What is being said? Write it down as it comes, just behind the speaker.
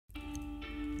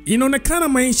Inaonekana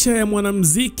maisha ya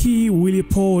mwanamuziki Willy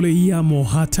Paul yamo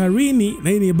hatarini, na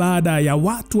hii ni baada ya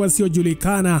watu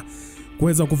wasiojulikana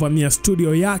kuweza kuvamia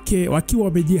studio yake wakiwa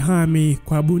wamejihami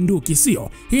kwa bunduki. Sio,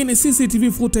 hii ni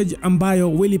cctv footage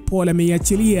ambayo Willy Paul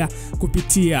ameiachilia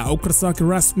kupitia ukurasa wake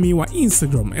rasmi wa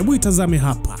Instagram. Hebu itazame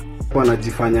hapa.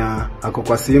 Anajifanya ako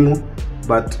kwa simu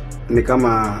but ni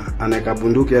kama anaweka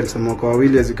bunduki. Alisema kwa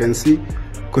Willy, as you can see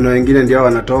kuna wengine ndio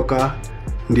wanatoka,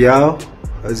 ndio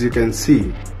as you can see.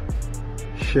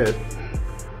 Shit.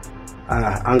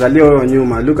 Angalia huyo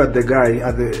nyuma, look at the guy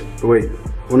at the wait.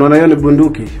 Unaona hiyo ni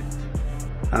bunduki?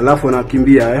 Alafu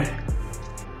anakimbia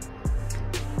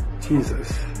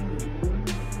Jesus.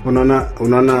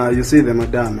 Unaona you see the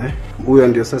madam Huyo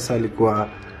ndio sasa alikuwa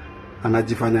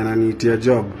anajifanya ananiitia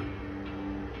job.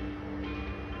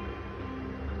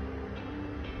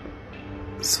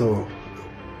 So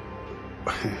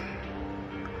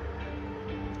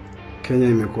Kenya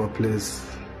imekuwa place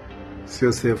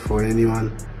sio safe for anyone.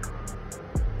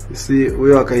 You see,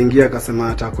 huyo akaingia akasema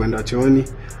atakwenda chooni,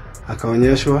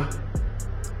 akaonyeshwa,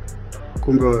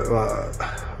 kumbe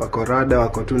wako rada,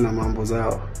 wako tu na mambo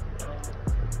zao.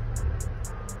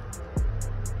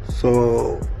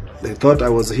 So they thought I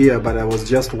was here, but I was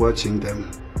just watching them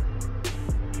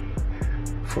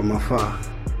from afar.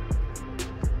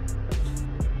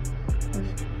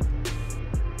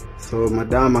 So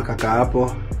madam akakaa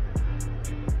hapo,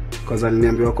 cause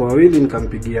aliniambia kwa Willy,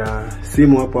 nikampigia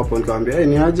simu hapo nikamwambia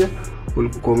ni aje,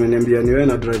 ulikuwa umeniambia ni wewe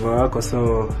na driver wako,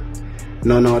 so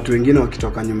naona watu wengine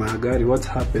wakitoka nyuma ya gari, what's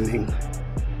happening?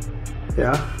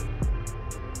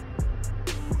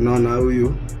 Naona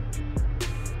huyu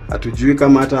hatujui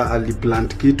kama hata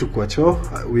aliplant kitu kwa choo,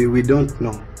 we don't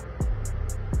know.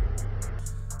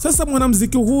 Sasa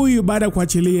mwanamuziki huyu baada ya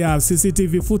kuachilia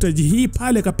cctv footage hii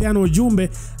pale kapeana ujumbe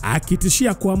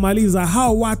akitishia kuamaliza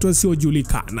hao watu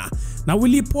wasiojulikana. Na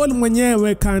Willy Paul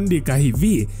mwenyewe kaandika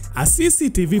hivi: a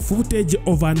CCTV footage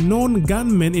of a known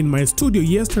gunman in my studio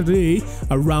yesterday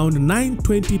around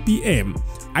 9:20 p.m.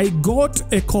 I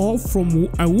got a call from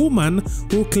a woman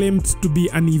who claimed to be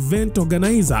an event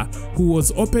organizer who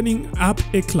was opening up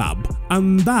a club,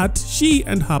 and that she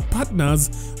and her partners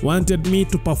wanted me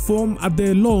to perform at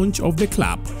the launch of the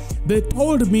club. They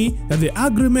told me that the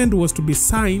agreement was to be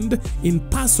signed in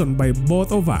person by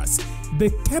both of us. They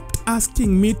kept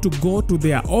asking me to go to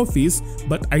their office,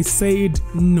 but I said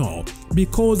no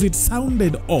because it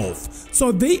sounded off.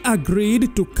 So they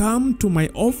agreed to come to my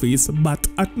office, but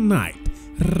at night.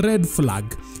 Red flag.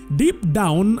 Deep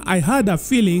down, I had a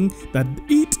feeling that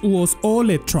it was all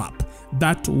a trap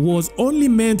that was only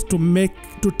meant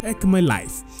to take my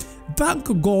life.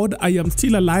 Thank God I am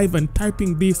still alive and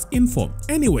typing this info.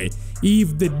 Anyway,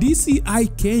 if the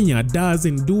DCI Kenya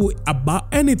doesn't do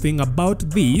anything about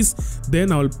this,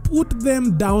 then I'll put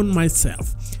them down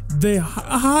myself. The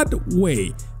hard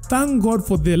way. Thank God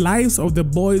for the lives of the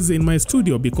boys in my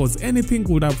studio, because anything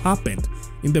would have happened.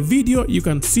 In the video you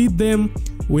can see them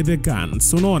with the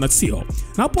guns. Unaona sio?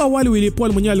 Hapo awali Willy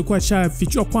Paul mwenyewe alikuwa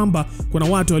ashafichua kwamba kuna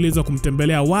watu waliweza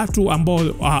kumtembelea, watu ambao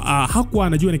hakuwa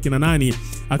anajua ni kina nani,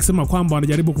 akisema kwamba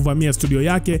wanajaribu kuvamia studio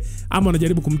yake ama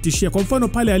wanajaribu kumtishia. Kwa mfano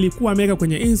pale alikuwa ameweka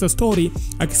kwenye Insta story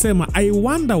akisema, I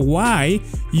wonder why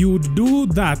you'd do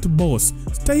that, boss.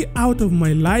 Stay out of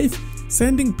my life.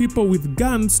 Sending people with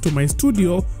guns to my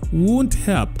studio won't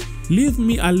help. Leave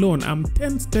me alone. I'm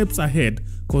 10 steps ahead.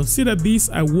 Consider this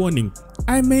a warning.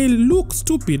 I may look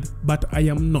stupid, but I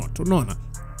am not. Unaona?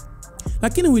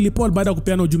 Lakini Willy Paul baada ya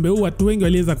kupeana ujumbe huu, watu wengi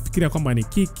waliweza kufikiria kwamba ni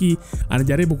kiki,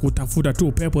 anajaribu kutafuta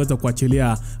tu pepo waweza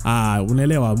kuachilia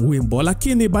unaelewa wimbo.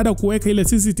 Lakini baada ya kuweka ile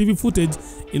CCTV footage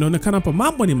inaonekana hapa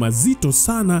mambo ni mazito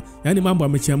sana, yani mambo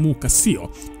yamechamuka sio.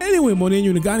 Anyway, maoni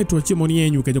yenu ni gani? Tuachie maoni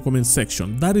yenu kwenye comment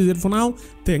section. That is it for now.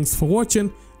 Thanks for watching.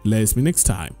 Let's meet next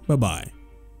time. Bye bye.